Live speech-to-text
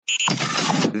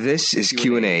This is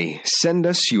QnA. Send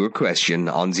us your question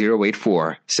on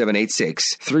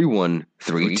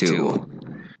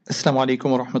 084-786-3132. Assalamu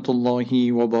alaikum wa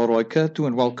rahmatullahi wa barakatuh,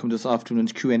 and welcome to this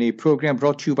afternoon's Q&A program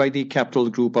brought to you by the Capital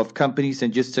Group of Companies.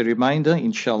 And just a reminder,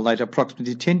 inshallah, at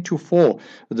approximately 10 to 4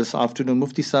 this afternoon,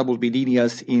 Mufti Sahib will be leading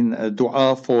us in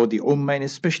dua for the Ummah, and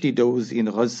especially those in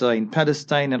Gaza, in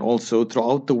Palestine, and also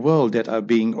throughout the world that are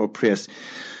being oppressed.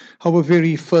 Our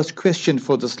very first question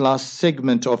for this last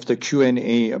segment of the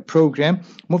Q&A program.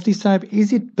 Mufti Sahib,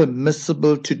 is it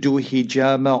permissible to do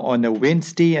hijama on a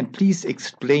Wednesday? And please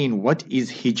explain, what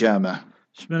is hijama?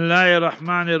 Bismillahir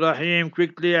Rahmanir Rahim.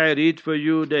 Quickly I read for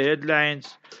you the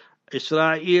headlines.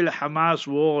 Israel-Hamas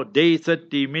war, day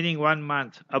 30, meaning 1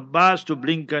 month. Abbas to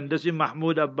Blinken, this is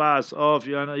Mahmoud Abbas of,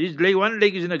 his leg, one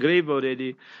leg is in a grave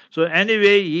already. So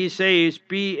anyway, he says,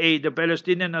 PA, the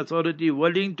Palestinian Authority,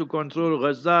 willing to control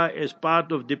Gaza as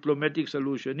part of diplomatic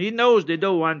solution. He knows they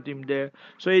don't want him there.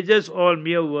 So it's just all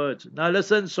mere words. Now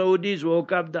listen, Saudis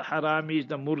woke up the Haramis,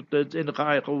 the Murtads, and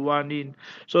Khawanin.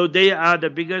 So they are the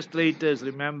biggest traitors,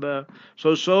 remember.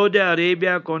 So Saudi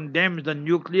Arabia condemns the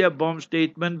nuclear bomb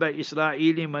statement by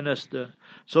Israeli minister.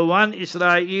 So one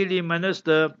Israeli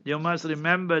minister, you must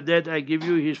remember that I give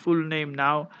you his full name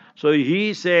now. So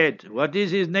he said, what is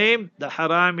his name? The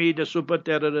Harami, the super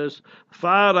terrorist,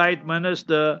 far right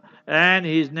minister, and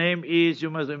his name is, you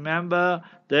must remember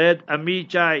that Ami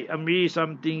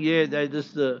something, yes, I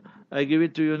give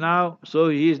it to you now. So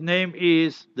his name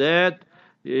is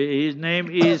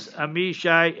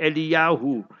Amishai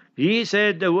Eliyahu. He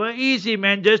said, well, easy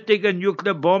man, just take a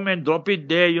nuclear bomb and drop it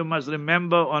there, you must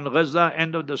remember, on Gaza,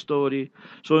 end of the story.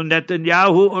 So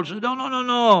Netanyahu also,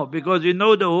 no, because you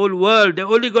know the whole world, they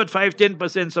only got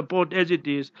 5-10% support as it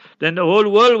is, then the whole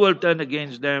world will turn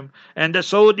against them. And the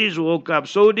Saudis woke up.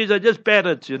 Saudis are just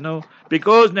parrots,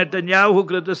 because Netanyahu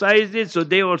criticized it, so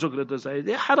they also criticized.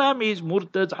 They're Haramis,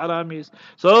 Murtads, Haramis.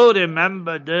 So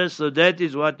remember this, so that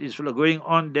is what is going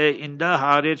on there in the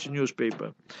Haaretz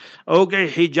newspaper. Okay,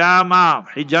 hijama.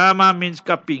 Hijama means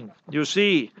cupping. You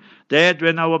see that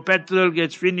when our petrol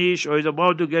gets finished or is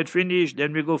about to get finished,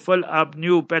 then we go fill up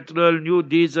new petrol, new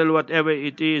diesel, whatever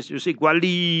it is. You see,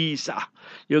 Gwalisa.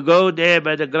 You go there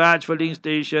by the garage filling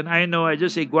station. I know, I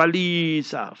just say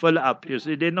Gwalisa, fill up. You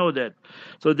see, they know that.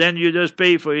 So then you just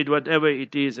pay for it, whatever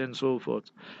it is, and so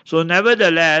forth. So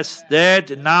nevertheless,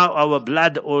 that now our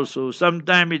blood also,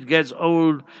 sometimes it gets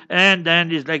old, and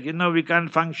then it's like, we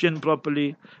can't function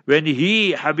properly. When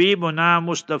Habibuna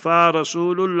Mustafa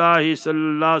Rasulullah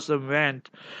sallallahu alaihi wasallam went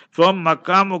from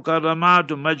Makkah Mukarramah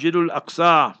to Masjidul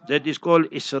Aqsa, that is called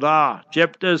Isra,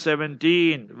 chapter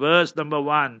 17, verse number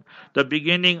 1, the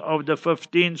beginning of the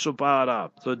 15th supara.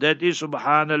 So that is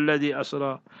Subhanalladhi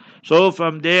Asra. So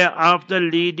from there, after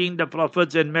leading the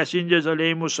prophets and messengers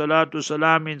alayhimu salatu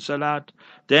salam in salat,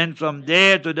 then from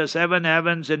there to the 7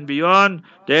 heavens and beyond,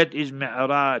 that is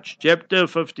Mi'raj, chapter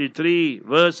 53,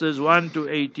 verses 1 to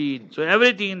 18. So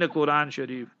everything in the Quran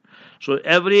Sharif. So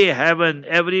every heaven,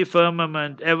 every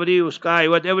firmament, every sky,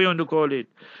 whatever you want to call it,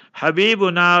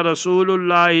 Habibuna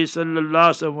Rasulullah sallallahu alaihi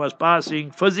wasallam was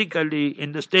passing physically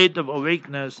in the state of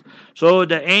awakeness. So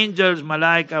the angels,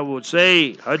 Malaika would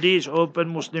say, Hadith open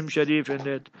Muslim Sharif and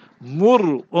that,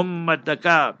 Mur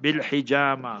ummataka bil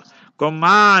hijama.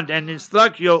 Command and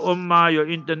instruct your ummah, your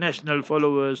international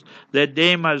followers, that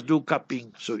they must do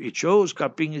cupping. So it shows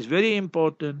cupping is very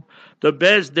important. The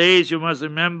best days you must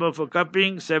remember for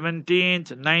cupping,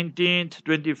 17th, 19th,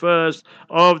 21st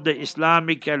of the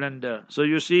Islamic calendar. So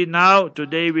you see now,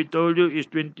 today we told you is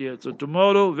 20th. So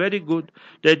tomorrow, very good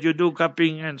that you do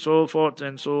cupping and so forth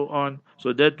and so on.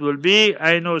 So that will be,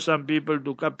 I know some people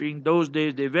do cupping. Those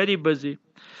days they're very busy.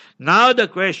 Now the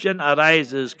question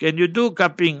arises, can you do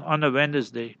cupping on a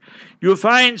Wednesday? You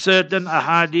find certain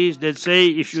ahadith that say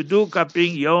if you do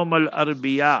cupping Yawm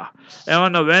al-Arbiyah, and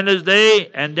on a Wednesday,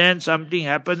 and then something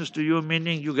happens to you,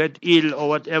 meaning you get ill or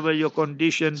whatever, your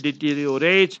condition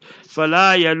deteriorates,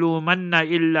 فَلَا يَلُومَنَّ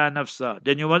إِلَّا نَفْسَهُ,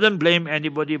 then you mustn't blame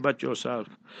anybody but yourself.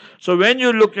 So when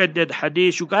you look at that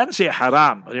hadith, you can't say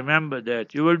haram, remember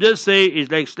that. You will just say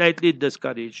it's like slightly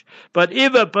discouraged. But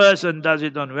if a person does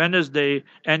it on Wednesday,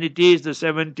 and it is the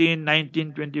 17th,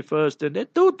 19th, 21st, then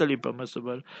that's totally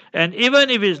permissible. And even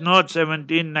if it's not 17th,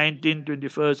 19th,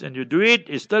 21st, and you do it,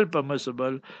 it's still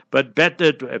permissible, but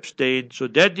better to abstain. So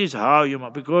that is how you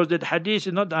must, because that hadith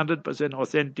is not 100%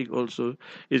 authentic also.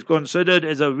 It's considered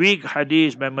as a weak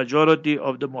hadith by majority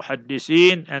of the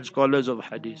muhaddiseen and scholars of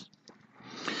hadith.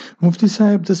 Mufti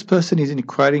Sahib, this person is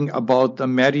inquiring about the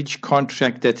marriage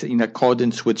contract that's in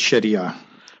accordance with Sharia.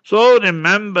 So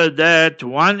remember that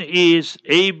one is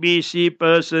ABC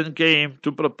person came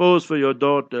to propose for your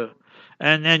daughter.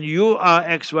 and then you are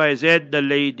XYZ, the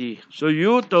lady. So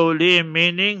you told him,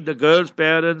 meaning the girl's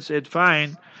parents said,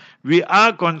 fine, we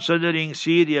are considering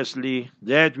seriously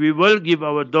that we will give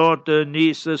our daughter,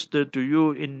 niece, sister to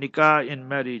you in nikah, in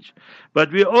marriage.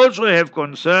 But we also have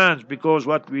concerns because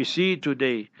what we see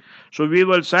today. So we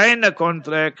will sign a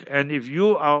contract, and if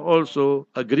you are also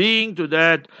agreeing to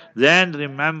that, then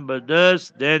remember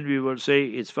this, then we will say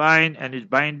it's fine and it's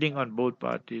binding on both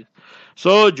parties.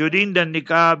 So during the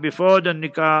nikah, before the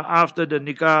nikah, after the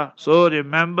nikah, so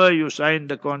remember you signed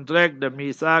the contract, the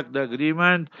mithaq, the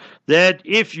agreement, that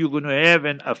if you're going to have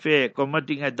an affair,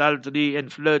 committing adultery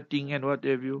and flirting and what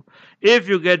have you, if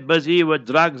you get busy with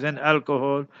drugs and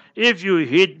alcohol, if you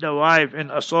hit the wife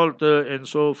and assault her and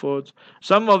so forth,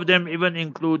 some of them even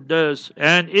include this,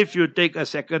 and if you take a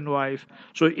second wife,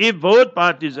 so if both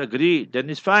parties agree, then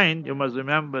it's fine, you must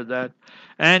remember that.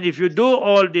 And if you do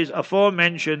all these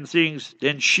aforementioned things,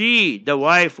 then she, the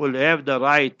wife, will have the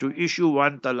right to issue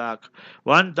one talaq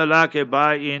a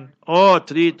buy-in, or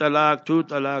three talaq, two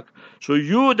talaq. So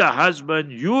you, the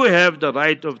husband, you have the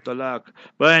right of talaq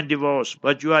and divorce,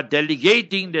 but you are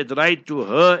delegating that right to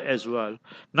her as well.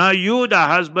 Now you, the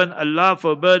husband, Allah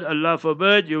forbid,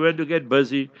 you want to get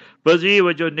busy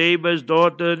with your neighbor's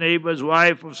daughter, neighbor's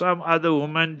wife, or some other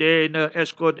woman there in an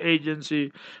escort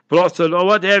agency, brothel, or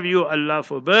what have you, Allah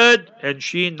forbid, and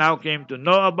she now came to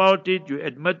know about it, you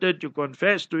admitted, you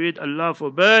confessed to it, Allah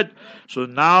forbid. So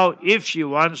now, if she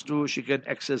wants to, she can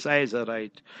exercise her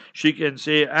right. She can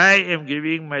say, I am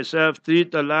giving myself 3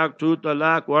 talaq, 2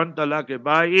 talaq, 1 talaq a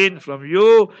buy-in from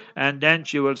you, and then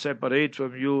she will separate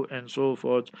from you and so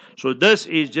forth. So this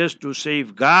is just to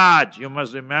safeguard. You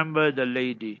must remember the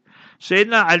lady.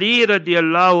 Sayyidina Ali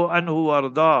radiallahu anhu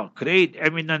warda, great,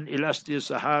 eminent, illustrious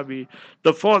Sahabi,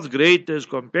 the fourth greatest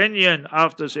companion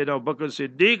after Sayyidina Abu Bakr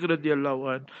Siddiq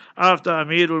radiallahu anhu, after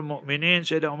Amirul Mu'mineen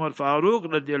Sayyidina Umar Farooq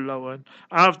radiallahu anhu,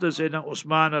 after Sayyidina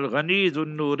Usman al-Ghani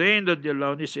Dhun Nurain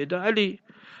radiallahu anhu, Sayyidina Ali.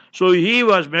 So he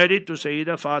was married to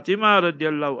Sayyida Fatima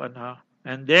radiallahu anha.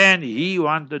 And then he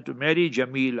wanted to marry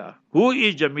Jamila. Who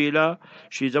is Jamila?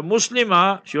 She's a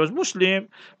Muslimah. She was Muslim,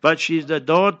 but she's the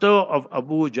daughter of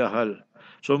Abu Jahl.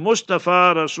 So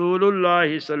Mustafa Rasulullah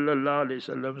sallallahu alaihi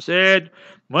wasallam said,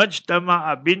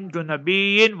 Majtama'a bintu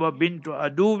Nabiyyin wa bintu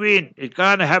Aduwin. It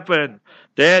can't happen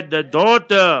that the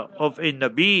daughter of a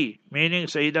Nabi, meaning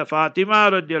Sayyidah Fatima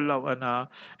radiallahu anha,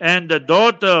 and the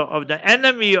daughter of the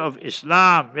enemy of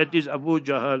Islam, that is Abu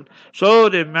Jahl. So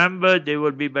remember, they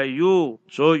will be by you.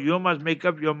 So you must make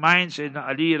up your mind, Sayyidina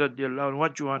Ali radiallahu anhu,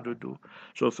 what you want to do.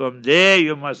 So from there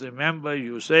you must remember,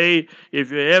 you say,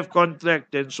 if you have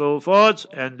contract and so forth,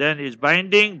 and then it's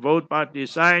binding, both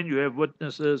parties sign, you have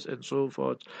witnesses and so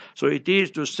forth. So it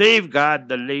is to safeguard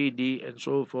the lady and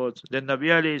so forth. Then Nabi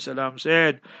alayhi salam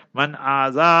said, Man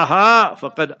azaha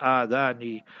faqad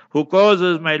adani. Who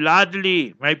causes my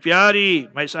ladli, my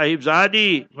pyari, my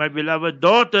sahibzadi, my beloved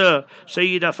daughter,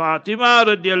 Sayyida Fatima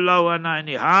radiallahu anha,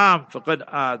 any harm, faqad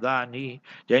adani.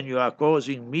 Then you are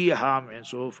causing me harm and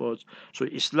so forth. So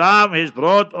Islam has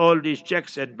brought all these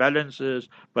checks and balances,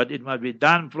 but it must be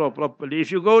done properly.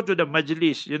 If you go to the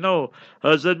majlis, you know,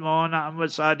 Hazrat Maulana Ahmad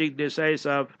Sadiq Desai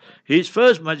Sahab, his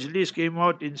first majlis came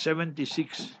out in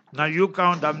 76. Now you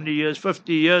count how many years,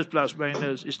 50 years plus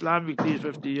minus, Islamically is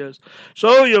 50 years.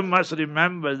 So you must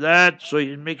remember that. So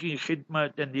he's making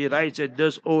khidmat and he writes at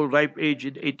this old ripe age,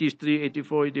 in 83,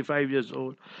 84, 85 years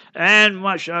old. And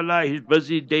mashallah, he's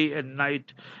busy day and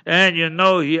night. And you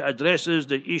know, he addresses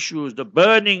the issues, the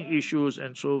burning issues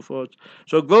and so forth.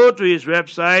 So go to his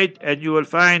website and you will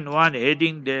find one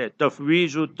heading there,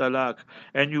 Tafweezut Talaq.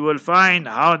 And you will find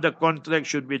how the contract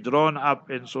should be drawn up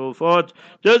and so forth.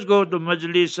 Just go to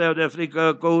Majlis South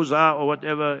Africa, Koza or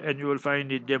whatever, and you will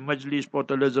find it there, Majlis Port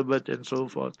Elizabeth and so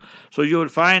forth. So you will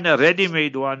find a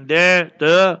ready-made one there,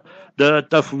 the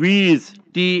Tafweez,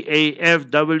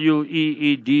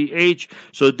 Tafweedh,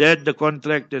 so that the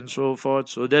contract and so forth.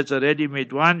 So that's a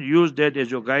ready-made one. Use that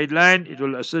as your guideline. It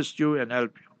will assist you and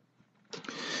help you.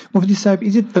 Mufti Sahib,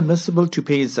 is it permissible to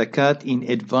pay zakat in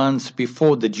advance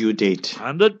before the due date?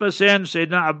 100%.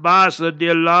 Sayyidina Abbas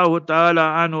radiallahu ta'ala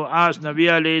anhu asked Nabi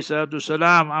alayhi salatu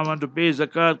salam, I want to pay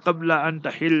zakat qabla an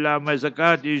tahilla. My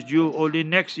zakat is due only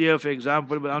next year, for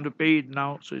example, but I want to pay it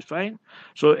now. So it's fine.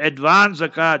 So advance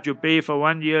zakat, you pay for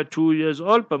 1 year, 2 years,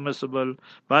 all permissible.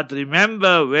 But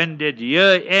remember, when that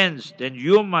year ends, then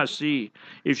you must see.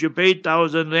 If you pay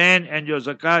 1,000 rand and your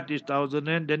zakat is 1,000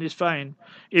 rand, then it's fine.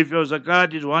 If your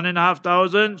zakat is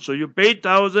 1,500, so you pay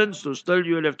 1,000, so still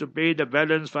you will have to pay the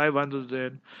balance 500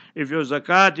 rand. If your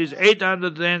zakat is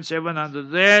 800 rand,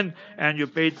 700 rand, and you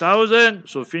pay 1,000,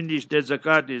 so finish, that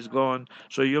zakat is gone.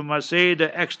 So you must say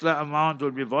the extra amount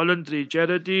will be voluntary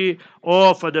charity,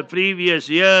 or for the previous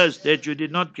years that you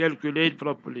did not calculate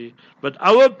properly. But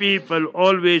our people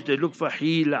always, they look for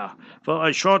hila, for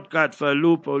a shortcut, for a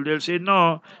loophole. They'll say,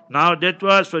 no, now that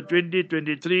was for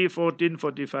 2023,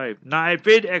 1445. Now I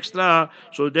paid extra,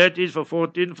 so that is for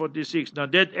 1446. Now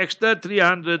that extra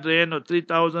 300 rand or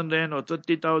 3,000 rand or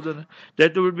 30,000,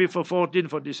 that will be for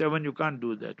 1447. You can't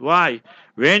do that. Why?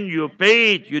 When you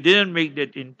paid, you didn't make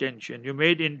that intention. You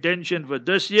made intention for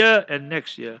this year and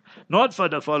next year, not for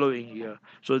the following year.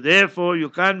 So therefore, you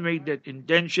can't make that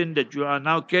intention that you are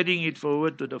now carrying it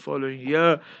forward to the following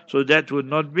year. So that would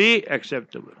not be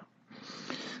acceptable.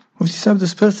 Mufti Sahib,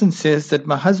 this person says that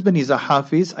my husband is a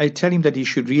hafiz. I tell him that he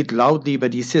should read loudly,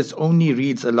 but he says only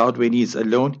reads aloud when he is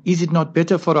alone. Is it not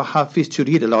better for a hafiz to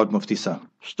read aloud, Mufti Sahib?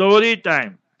 Story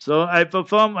time. So I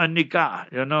perform a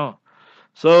nikah,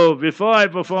 So before I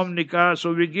perform nikah,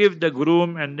 so we give the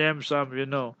groom and them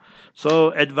some,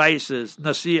 so advices,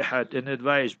 nasihat and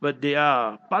advice, but they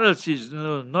are pulses,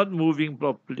 not moving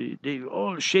properly. They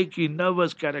all shaky,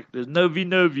 nervous characters, nervy,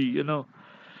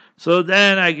 So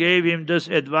then I gave him this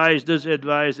advice.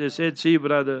 I said, see,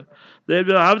 brother,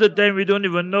 half the time we don't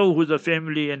even know who's the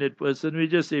family and that person. We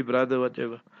just say, brother,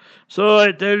 whatever. So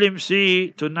I tell him,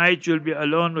 see, tonight you'll be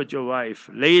alone with your wife.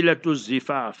 Laylatul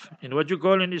Zifaf. In what you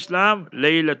call in Islam,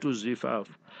 Laylatul Zifaf.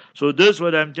 So this,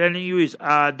 what I'm telling you, is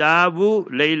Adabu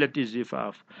Laylatul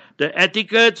Zifaf. The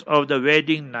etiquette of the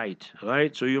wedding night,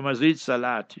 right? So you must read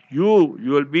Salat. You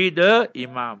will be the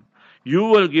Imam. You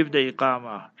will give the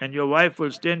iqamah, and your wife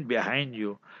will stand behind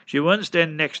you. She won't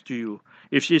stand next to you.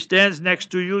 If she stands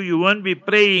next to you, you won't be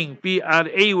praying,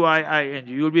 Praying.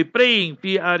 You'll be praying,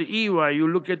 Prey. You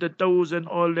look at the toes and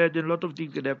all that, and a lot of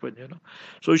things can happen,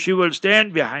 So she will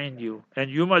stand behind you,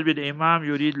 and you must be the imam,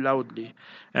 you read loudly.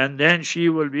 And then she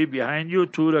will be behind you,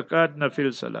 2 rakat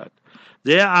nafil salat.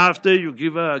 Thereafter, you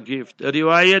give her a gift. A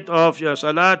riwayat of your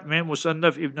salat, mein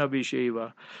Musannaf Ibn Abi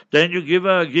Shayba. Then you give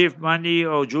her a gift, money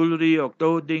or jewelry or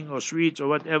clothing or sweets or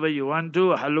whatever you want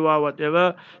to, halwa,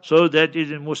 whatever. So that is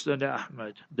in Musnad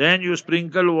Ahmad. Then you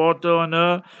sprinkle water on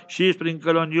her, she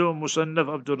sprinkle on you,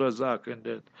 Musannaf Abdul Razak and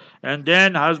that. And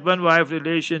then husband-wife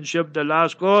relationship, the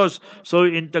last course, so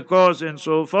intercourse and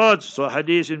so forth. So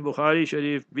hadith in Bukhari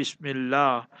Sharif,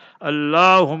 Bismillah,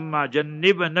 Allahumma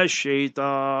jannibna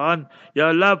shaitan. Ya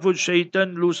Allah, put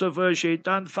shaitan, Lucifer,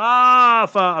 shaitan far,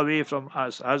 far away from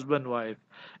us, husband, wife.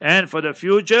 And for the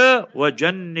future,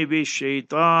 وَجَنِّبِ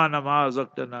الشَّيْطَانَ مَا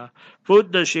زَقْتَنَا.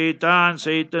 Put the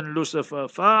Satan, Lucifer,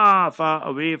 far, far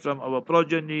away from our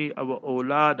progeny, our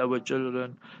awlad, our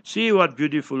children. See what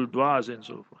beautiful du'as and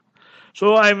so forth.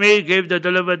 So I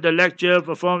delivered the lecture,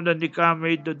 performed the nikah,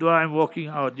 made the dua, I'm walking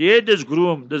out. Here this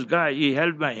groom, this guy, he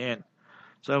held my hand.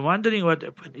 So I'm wondering what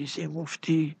happened. He said,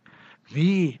 Mufti,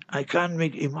 me, I can't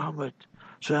make imamat.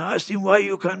 So I asked him, why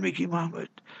you can't make imamat?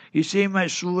 He said, my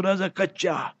surahs are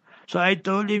kacha. So I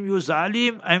told him, you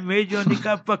zalim, I made your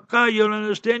nikah pakka. You'll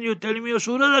understand, you're telling me your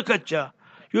surahs are kacha.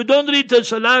 You don't read the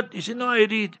salat. He said, no, I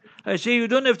read. I say, you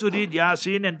don't have to read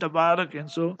Yasin and Tabarak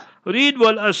and so. Read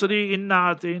wal asri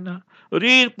inna atina.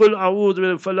 Read Qul A'udhu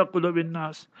bil falaq qul bin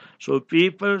nas. So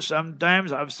people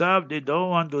sometimes, Hafsab, they don't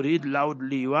want to read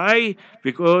loudly. Why?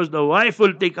 Because the wife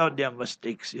will take out their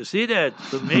mistakes. You see that?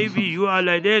 So maybe you are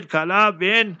like that, Kala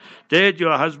Ben, that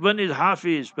your husband is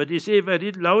Hafiz. But you say, if I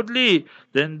read loudly,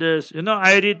 then this,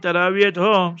 I read Taraweeh at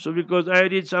home. So because I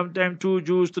read sometimes 2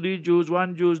 juz, 3 juz,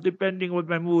 1 juz, depending on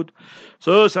my mood.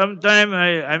 So sometimes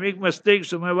I make mistakes.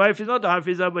 So my wife is not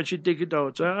Hafizah, but she take it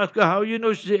out. So I ask her, how you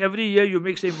know? She say, every year you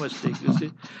make same mistake, you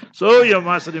see. So you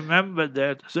must remember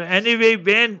that. So anyway,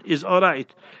 Ben is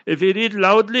alright. If you read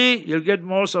loudly, you'll get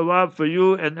more sawab for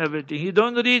you and everything. He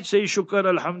don't read, say shukr,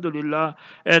 alhamdulillah.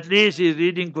 At least he's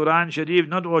reading Quran Sharif,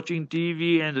 not watching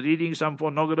TV and reading some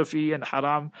pornography and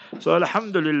haram. So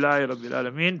alhamdulillah, Rabbil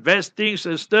Alameen. Best thing,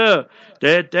 sister,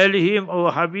 they tell him, oh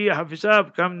Habib,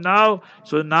 Hafizab, come now.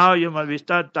 So now you must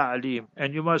start ta'aleem.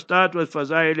 And you must start with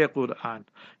Fazail Quran.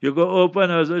 You go open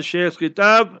Hazrat Sheikh's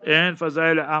Kitab and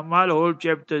Fazail Amal, whole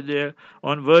chapter there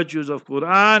on virtues of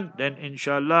Quran. Then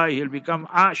inshallah he'll become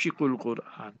Ashikul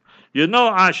Quran. You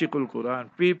know Ashikul Quran,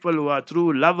 people who are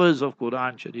true lovers of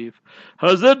Quran Sharif.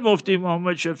 Hazrat Mufti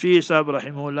Muhammad Shafi Sahib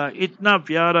Rahimullah, itna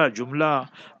pyara jumla.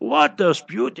 What a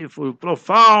beautiful,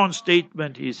 profound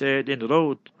statement he said and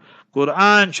wrote.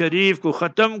 Quran शरीफ को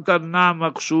ख़त्म करना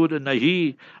मकसूद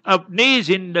नहीं, अपनी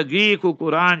जिंदगी को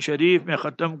कुरान शरीफ में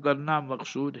ख़त्म करना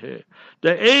मकसूद है.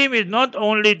 The aim is not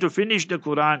only to finish the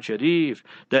Quran Sharif,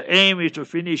 the aim is to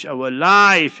finish our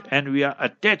life, and we are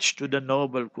attached to the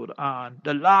noble Quran.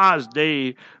 The last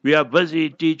day we are busy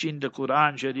teaching the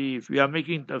Quran Sharif, we are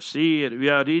making tafsir, we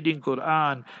are reading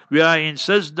Quran, we are in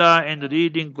sajda and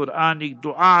reading Quranic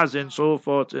du'as and so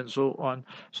forth and so on.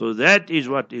 So that is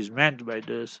what is meant by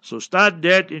this. So start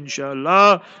that,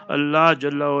 inshallah. Allah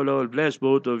Jalla wala will bless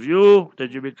both of you,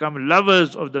 that you become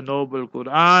lovers of the noble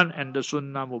Quran and the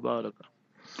Sunnah Mubarakah.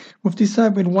 Mufti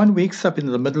Sahib, when one wakes up in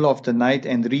the middle of the night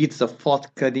and reads the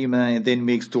fourth kalima and then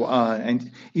makes dua, and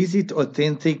is it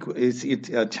authentic? Is it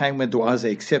a time when duas are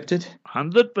accepted?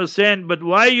 100%, but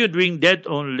why are you doing that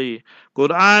only?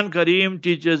 Quran Kareem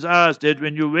teaches us that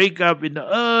when you wake up in the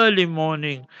early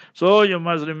morning, so you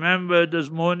must remember this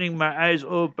morning my eyes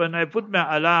open, I put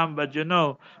my alarm, but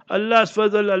Allah's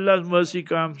fadl, Allah's mercy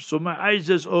comes, so my eyes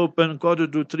just open,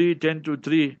 2:45,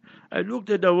 2:50. I looked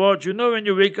at the watch. When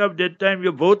you wake up that time,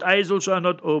 your both eyes also are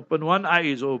not open. One eye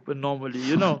is open normally,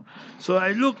 So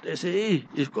I looked, I said, hey,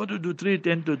 it's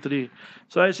 2:45, 2:50.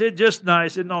 So I said, just now,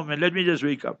 no man, let me just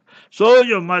wake up. So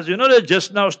you must, the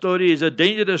just now story is a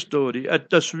dangerous story. A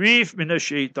tasweef min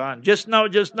shaitan. Just now,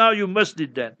 you must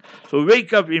did that. So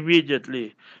wake up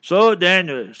immediately. So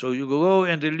then, so you go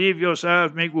and relieve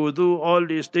yourself, make wudu, all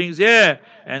these things,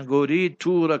 and go read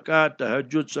 2 rakat,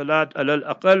 tahajjud, salat, alal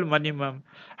aqal, minimum.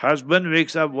 Husband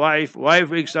wakes up wife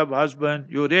wakes up husband.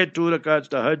 You read 2 rakats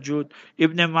tahajjud.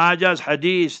 Ibn Majah's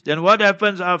hadith. Then what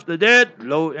happens after that?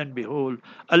 Lo and behold,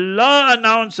 Allah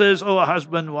announces, oh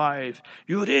husband, wife,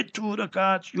 you read 2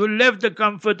 rakats. You left the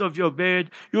comfort of your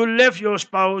bed. You left your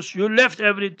spouse. You left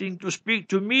everything to speak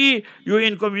to me. You're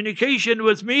in communication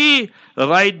with me.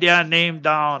 Write their name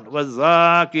down.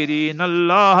 وَالذَّاكِرِينَ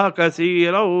اللَّهَ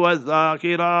كَثِيرًا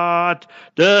وَالذَّاكِرَاتِ.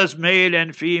 Thus male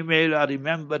and female are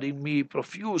remembering me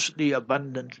profusely,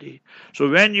 abundantly. So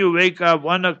when you wake up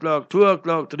 1 o'clock, 2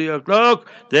 o'clock, 3 o'clock,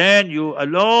 then you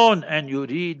alone and you're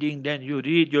reading, then you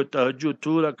read your tahajjud 2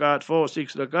 rakat, 4,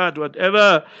 6 rakat,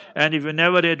 whatever. And if you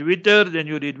never read witr, then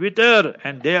you read witr.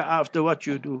 And thereafter what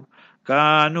you do?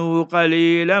 كانوا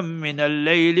قليلا من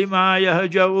الليل ما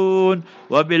يهجعون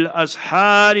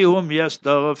وبالأسحار هم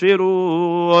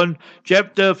يستغفرون.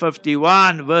 Chapter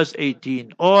 51 verse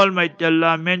 18. Almighty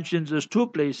Allah mentions these 2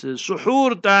 places.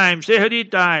 Suhoor time, sehri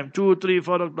time, 2, 3,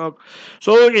 4 o'clock.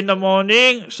 So in the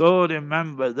morning, so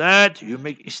remember that you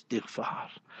make istighfar.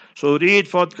 So read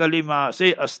 4th kalima,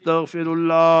 say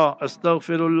astaghfirullah,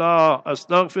 astaghfirullah,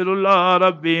 astaghfirullah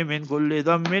Rabbi min kulli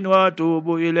dhammin wa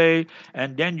atubu ilayh.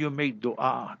 And then you make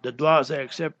dua. The duas are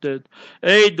accepted.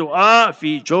 A dua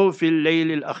fi jawfil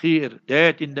layl al-akhir.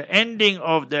 That in the ending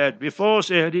of that, before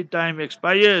sehri time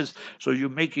expires, so you're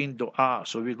making dua.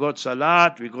 So we got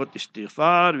salat, we got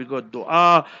istighfar, we got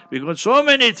dua, we got so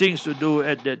many things to do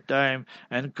at that time.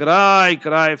 And cry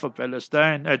for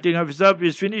Palestine. I think Hafizab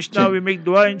is finished now. We make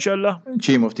dua inshallah.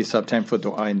 Chief Mufti Sahib, time for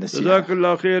dua in the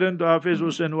Jazakallah khairan to Hafiz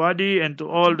Hussain Wadi and to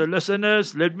all the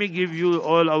listeners. Let me give you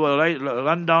all our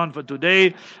rundown for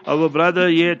today. Our brother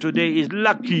here today is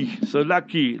lucky. So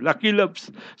lucky lips.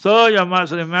 So you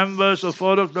must remember, so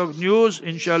 4 o'clock news,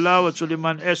 inshallah, with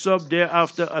Suleiman Esop, day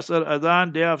after Asr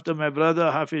Adhan, day after my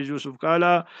brother Hafiz Yusuf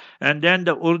Kala, and then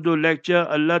the Urdu lecture,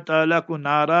 Allah Ta'ala ko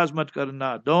naraz mat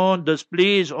karna. Don't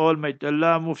displease Almighty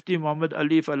Allah, Mufti Muhammad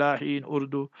Ali Falahi in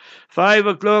Urdu. 5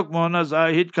 o'clock, Mona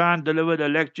Zahid Khan delivered a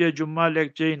lecture, Jummah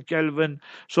lecture in Kelvin.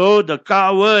 So the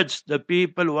cowards, the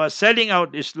people who are selling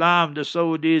out Islam, the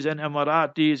Saudis and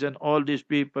Emiratis and all these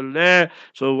people there.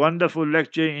 So wonderful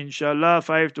lecture, inshallah,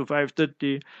 5 to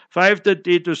 5:30.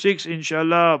 5:30 to 6,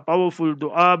 inshallah, powerful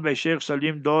dua by Sheikh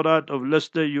Salim Dorat of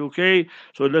Leicester, UK.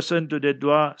 So listen to the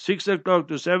dua. 6 o'clock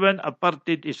to 7,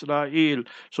 Apartheid Israel.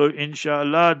 So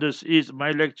inshallah, this is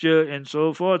my lecture and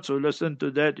so forth. So listen to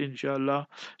that, inshallah.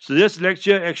 So this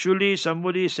lecture, actually,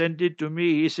 somebody sent it to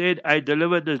me. He said, I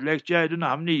delivered this lecture, I don't know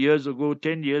how many years ago,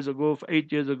 10 years ago,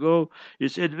 8 years ago. He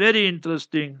said, very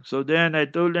interesting. So then I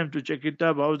told them to check it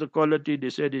up. How's the quality? They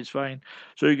said it's fine.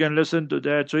 So you can listen to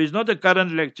that. So it's not a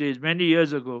current lecture, it's many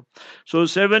years ago. So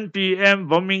 7 p.m.,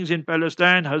 bombings in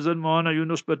Palestine, Hazrat Maulana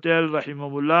Yunus Patel,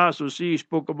 Rahimahullah. So he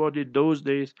spoke about it those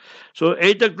days. So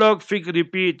 8 o'clock, fiqh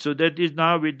repeat. So that is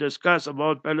now we discuss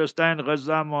about Palestine,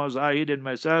 Gaza, Zahid and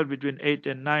myself between 8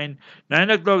 and 9. 9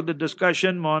 o'clock, the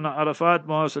discussion, Maulana Arafat,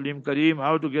 Maulana Salim Kareem,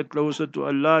 how to get closer to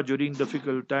Allah during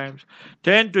difficult times.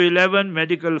 10 to 11,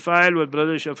 medical file with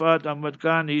Brother Shafat Ahmad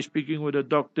Khan, he's speaking with the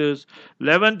doctors.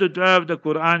 11 to 12, the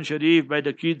Quran Sharif by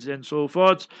the kids and so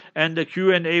forth. And the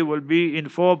Q&A will be in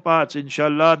 4 parts,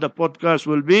 inshallah. The podcast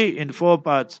will be in 4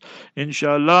 parts,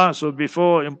 inshallah. So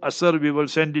before Asr, we will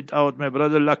send it out. My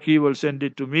brother Lucky will send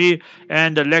it to me.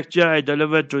 And the lecture I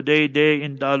delivered today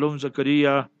in Dalum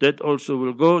Zakaria, that also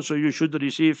will go. So you should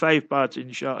receive 5 parts,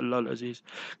 inshallah Aziz.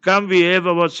 Come, we have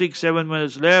about 6-7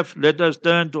 minutes left. Let us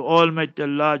turn to Almighty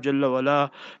Allah Jalla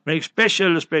wala. Make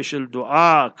special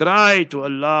dua. Cry to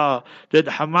Allah that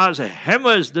Hamas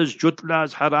hammers these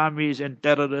jutlas, haramis and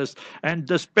terrorists and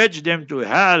dispatch them to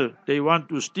hell. They want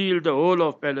to steal the whole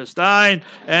of Palestine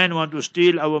and want to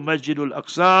steal our Masjid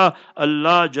al-Aqsa.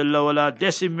 Allah Jalla wala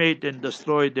decimate and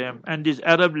destroy them. And these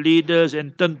Arab leaders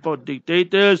and tin-pot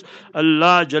dictators,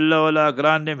 Allah Jalla wala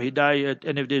grant them hidayat.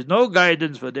 And if there's no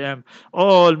guidance for them,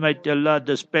 Almighty Allah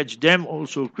dispatch them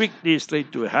also quickly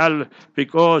straight to hell,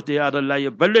 because they are a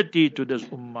liability to this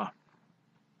ummah.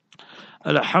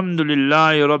 الحمد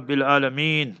لله رب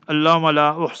العالمين اللهم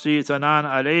لا أحصي ثناء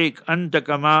عليك أنت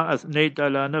كما أثنيت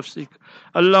على نفسك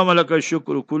اللهم لك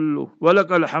الشكر كله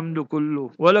ولك الحمد كله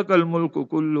ولك الملك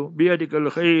كله بيدك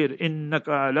الخير إنك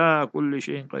على كل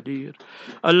شيء قدير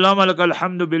اللهم لك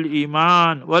الحمد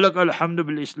بالإيمان ولك الحمد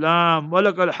بالإسلام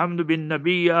ولك الحمد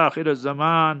بالنبي آخر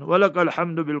الزمان ولك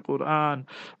الحمد بالقرآن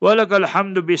ولك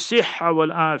الحمد بالصحة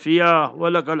والعافية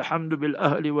ولك الحمد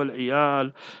بالأهل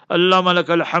والعيال اللهم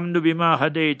لك الحمد بما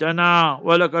هديتنا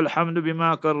ولك الحمد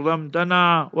بما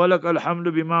كرمتنا ولك الحمد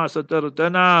بما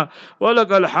سترتنا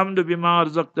ولك الحمد بما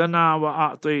رزقتنا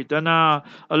وأعطيتنا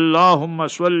اللهم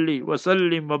صل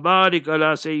وسلم وبارك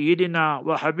على سيدنا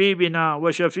وحبيبنا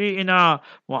وشفيعنا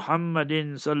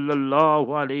محمد صلى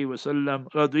الله عليه وسلم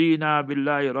رضينا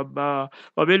بالله ربا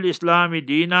وبالإسلام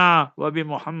دينا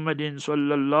وبمحمد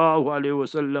صلى الله عليه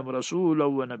وسلم رسولا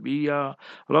ونبيا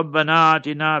ربنا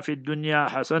آتنا في الدنيا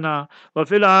حسنة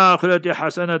وفي الآخرة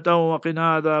حسنة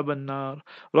وقنا عذاب النار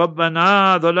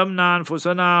ربنا ظلمنا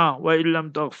أنفسنا وإن لم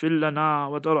تغفر لنا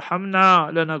وترحمنا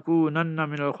لنكونن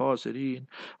من الخاسرين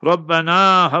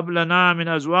ربنا هب لنا من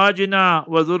أزواجنا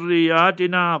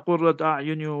وذرياتنا قرة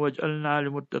أعين واجعلنا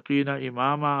للمتقين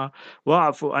إماما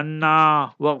واعف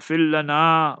عنا واغفر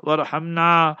لنا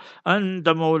وارحمنا أنت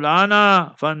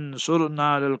مولانا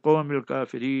فانصرنا للقوم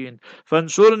الكافرين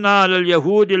فانصرنا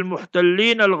لليهود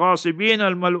المحتلين الغاصبين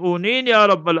الملعونين يا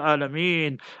رب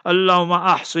العالمين اللهم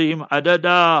أحصهم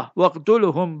عددا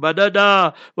واقتلهم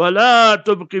بددا ولا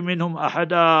تبق منهم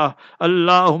أحدا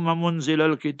اللهم منزل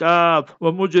الكتاب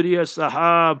ومجري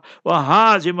السحاب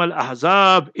وهازم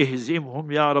الأحزاب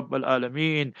اهزمهم يا رب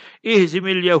العالمين اهزم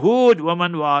اليهود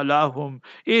ومن والاهم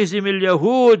اهزم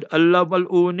اليهود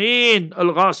الملعونين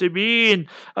الغاصبين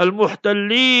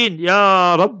المحتلين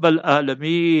يا رب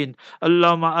العالمين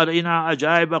اللهم أرنا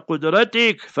عجائب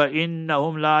قدرتك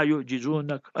فإنهم لا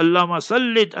يعجزونك اللهم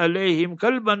سلط عليهم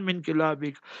كلبا من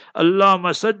كلابك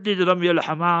اللهم سدد رمي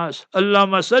الحماس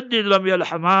اللهم سدد رمي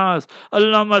الحماس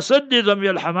اللهم سدد رمي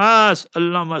الحماس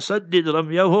اللهم سدد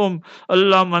رميهم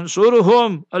اللهم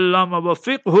انصرهم اللهم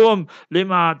وفقهم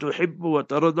لما تحب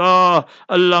وترضى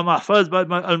اللهم احفظ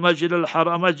المسجد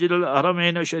الحرام مسجد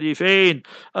الحرمين الشريفين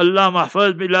اللهم احفظ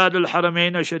بلاد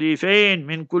الحرمين الشريفين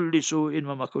من كل سوء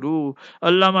ومكروه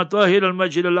اللهم طهر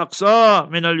المسجد الأقصى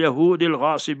من اليهود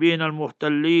الغاصبين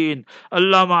المحتلين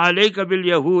اللهم عليك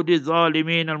باليهود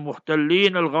الظالمين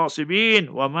المحتلين الغاصبين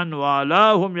ومن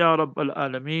والاهم يا رب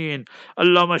العالمين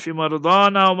اللهم اشف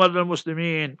مرضانا ومرضى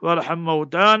المسلمين وارحم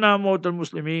موتانا وموتى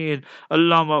المسلمين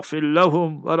اللهم اغفر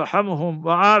لهم وارحمهم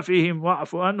وعافهم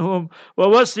واعف عنهم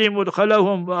ووسع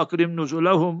مدخلهم واكرم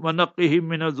نزلهم ونقهم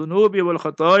من الذنوب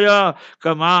والخطايا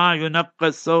كما ينقى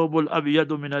الثوب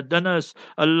الابيض من الدنس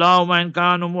اللهم ان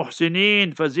كانوا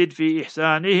محسنين فزد في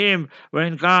احسانهم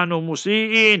وان كانوا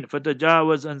مسيئين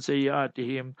فتجاوز عن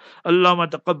سيئاتهم اللهم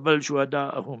تقبل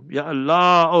شهداءهم يا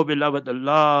Allah. Oh beloved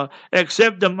Allah,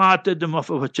 accept the martyrdom of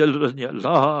our children ya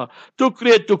Allah.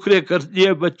 Tukre kar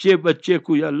diye bacche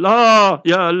ko ya Allah.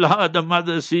 Ya Allah, the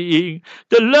mother seeing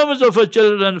the limbs of her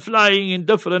children flying in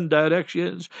different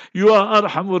directions. You are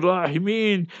Arhamur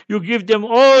Rahimin. You give them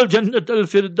all Jannat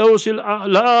al-Firdaus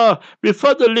al-A'la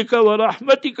bifadlika wa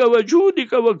rahmatika wa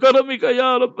judika wa karamika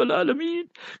ya Rabbal Alameen.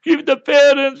 Give the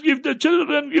parents, give the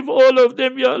children and give all of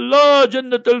them, Ya Allah,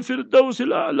 Jannat al-Firdaus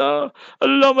al-A'la.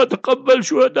 Allahumma taqabbal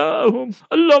shuhada'ahum.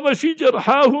 Allahumma fi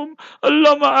jarhahum.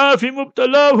 Allahumma afi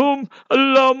mubtalahum.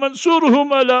 Allahumma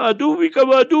ansurhum ala aduwika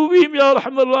wa aduwihim, Ya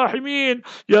Rahman Rahimeen.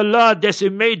 Ya Allah,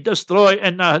 decimate, destroy,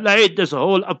 and annihilate this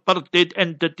whole apartheid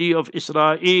entity of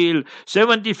Israel.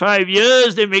 75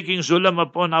 years they're making zulm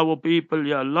upon our people,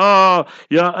 Ya Allah.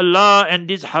 Ya Allah, and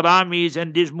these haramis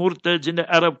and these murtads in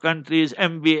the Arab countries,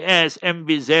 MBS,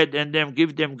 MBZ, and them,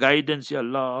 give them guidance, Ya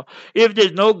Allah. If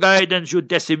there's no guidance, you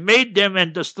decimate them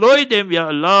and destroy them, Ya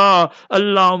Allah.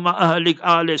 Allahumma ahlik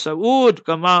ala Saud,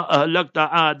 kama ahlakta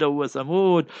Ada wa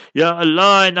Thamud. Ya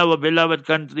Allah, in our beloved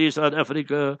country, South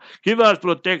Africa, give us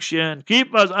protection,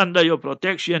 keep us under your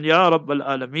protection, Ya Rabbal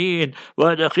Alameen.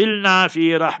 Wa dakhilna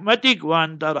fi rahmatik wa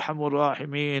anta arhamur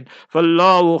rahimin.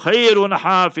 Fallahu khayrun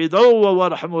hafidhaw wa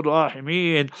arhamur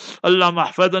rahimin.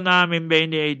 Allahumma ahfadna min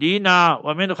bayni aydina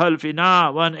wa min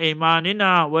khalfina wa an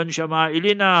aymanina wa an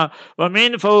shama'ilina wa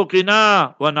min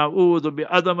fawqina wa na'udhu bi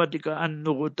azamatika an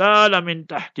nughtala min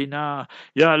tahtina.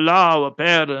 Ya Allah, our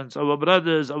parents, our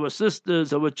brothers, our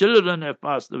sisters, our children have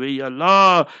passed away, Ya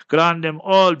Allah. Grant them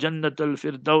all Jannat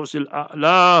al-Firdaus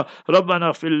al-A'la.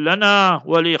 Rabbana ighfir lana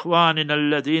wa li ikhwanina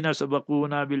alladhina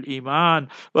sabaquna bil iman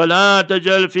wa la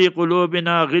tajal fi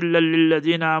qulubina ghillan lil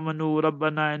ladhina amanu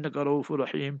rabbana innaka ra'ufur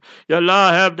rahim. Ya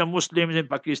Allah, have the Muslims in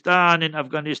Pakistan, in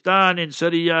Afghanistan, in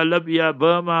Syria, Libya,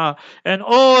 Burma, and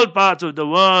all parts of the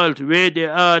world where they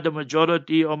are the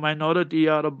majority or minority,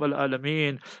 Ya Rabbal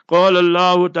Alameen. قال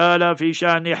الله تعالى في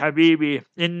شأن حبيبي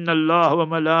إن الله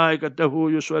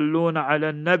وملائكته يصلون على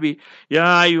النبي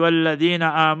يا أيها الذين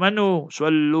آمنوا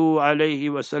صلوا عليه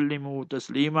وسلموا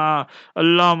تسليما.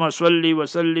 اللهم صل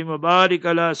وسلم وبارك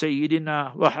على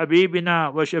سيدنا وحبيبنا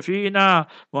وشفينا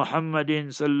محمد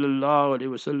صلى الله عليه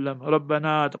وسلم.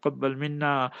 ربنا تقبل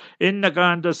منا إنك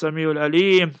أنت السميع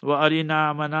العليم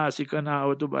وأرنا مناسكنا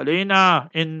وتب علينا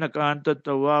إنك أنت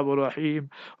التواب الرحيم.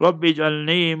 رب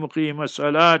اجعلني مقيم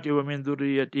الصلاة ومن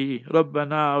ذريتي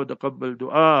ربنا وتقبل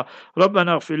دعاء.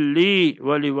 ربنا اغفر لي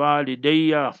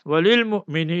ولوالدي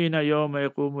وللمؤمنين يوم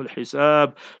يقوم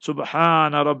الحساب.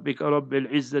 سبحان ربك رب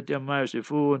العزة عما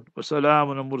يصفون وسلام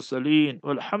على المرسلين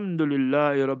والحمد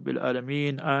لله رب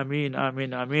العالمين. Ameen,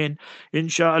 Ameen, Ameen.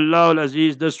 Inshallah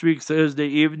al-Aziz, this week Thursday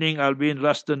evening I'll be in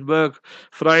Rustenburg,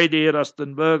 Friday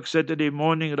Rustenburg, Saturday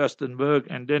morning Rustenburg,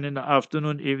 and then in the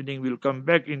afternoon evening we'll come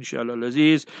back, inshallah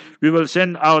al-Aziz. We will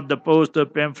send out the poster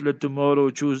pamphlet tomorrow,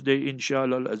 Tuesday,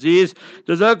 inshallah al-Aziz.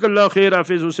 Jazakallah khair,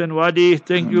 Hafiz Hussain Wadi.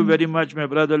 Thank you very much, my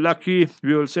brother Lucky.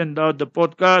 We will send out the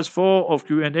podcast, 4 of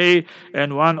QnA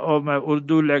and 1 of my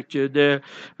Urdu lecture there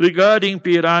regarding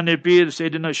Pirane Pir,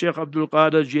 Sayyidina Sheikh Abdul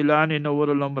Qadir Jilani,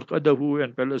 Nawwarallahu Marqadahu,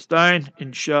 and Palestine,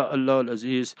 inshallah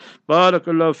al-Aziz.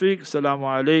 Barakallahu feek. Assalamu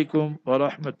alaikum wa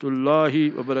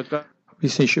rahmatullahi wa barakatuh. We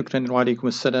say shukran wa alaikum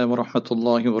assalam wa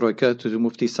rahmatullahi wa barakatuh to the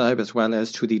Mufti Sahib, as well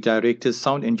as to the directors,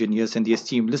 sound engineers, and the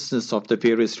esteemed listeners of the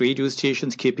various radio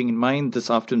stations. Keeping in mind,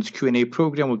 this afternoon's Q&A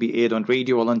program will be aired on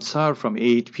Radio Al-Ansar from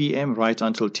 8 p.m. right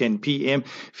until 10 p.m.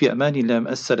 Fi amanillah,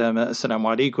 assalamu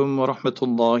alaikum wa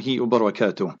rahmatullahi wa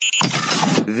barakatuh.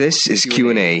 This is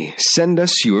Q&A. Send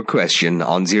us your question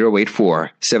on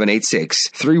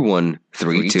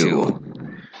 084-786-3132.